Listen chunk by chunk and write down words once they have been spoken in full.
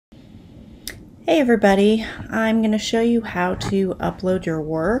Hey everybody, I'm going to show you how to upload your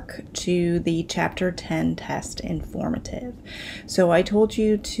work to the Chapter 10 test informative. So I told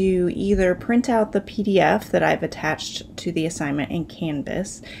you to either print out the PDF that I've attached to the assignment in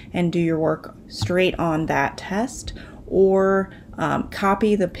Canvas and do your work straight on that test, or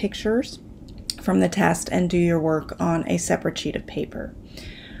copy the pictures from the test and do your work on a separate sheet of paper.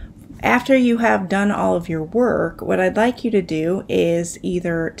 After you have done all of your work, what I'd like you to do is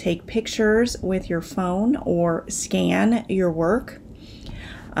either take pictures with your phone or scan your work.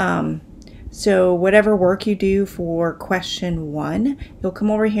 So whatever work you do for question 1, you'll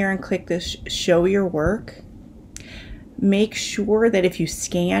come over here and click this show your work. Make sure that if you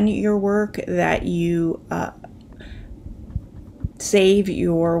scan your work that you save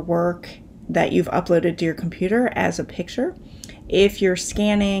your work that you've uploaded to your computer as a picture. If your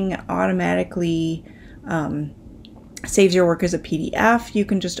scanning automatically saves your work as a PDF, you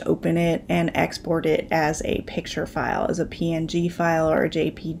can just open it and export it as a picture file, as a PNG file or a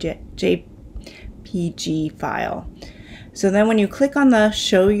JPG file. So then when you click on the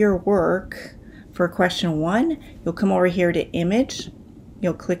show your work for question 1, you'll come over here to image.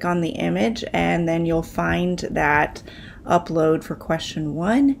 You'll click on the image and then you'll find that upload for question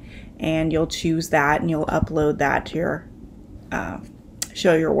 1, and you'll choose that and you'll upload that to your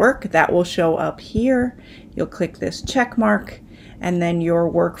show your work. That will show up here. You'll click this check mark and then your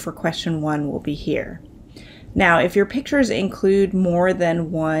work for question 1 will be here. Now if your pictures include more than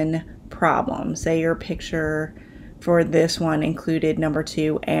one problem, say your picture for this one included number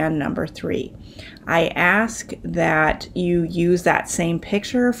 2 and number 3, I ask that you use that same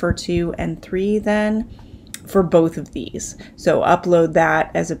picture for 2 and 3 then for both of these. So upload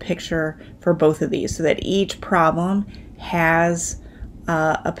that as a picture for both of these so that each problem has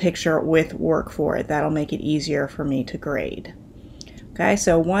a picture with work for it. That'll make it easier for me to grade. Okay,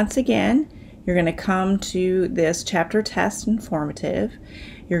 so once again, you're going to come to this chapter test informative.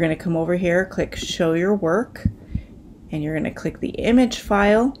 You're going to come over here, click show your work, and you're going to click the image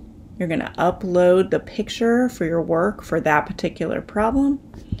file. You're going to upload the picture for your work for that particular problem.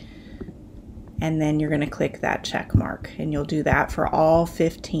 And then you're going to click that check mark, and you'll do that for all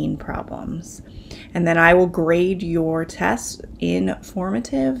 15 problems. And then I will grade your test in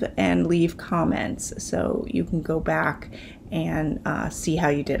formative and leave comments so you can go back and see how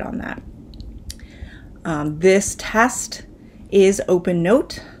you did on that. This test is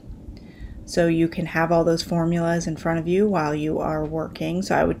OpenNote, so you can have all those formulas in front of you while you are working.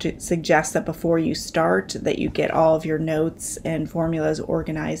 So I would suggest that before you start that you get all of your notes and formulas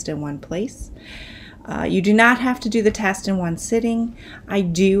organized in one place. You do not have to do the test in one sitting. I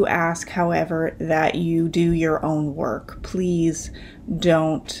do ask, however, that you do your own work. Please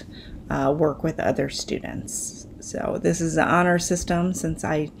don't work with other students. So this is an honor system, since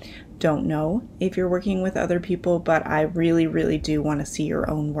I don't know if you're working with other people, but I really do want to see your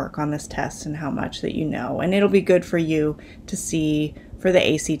own work on this test and how much that you know. And it'll be good for you to see for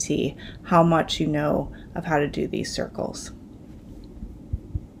the ACT how much you know of how to do these circles.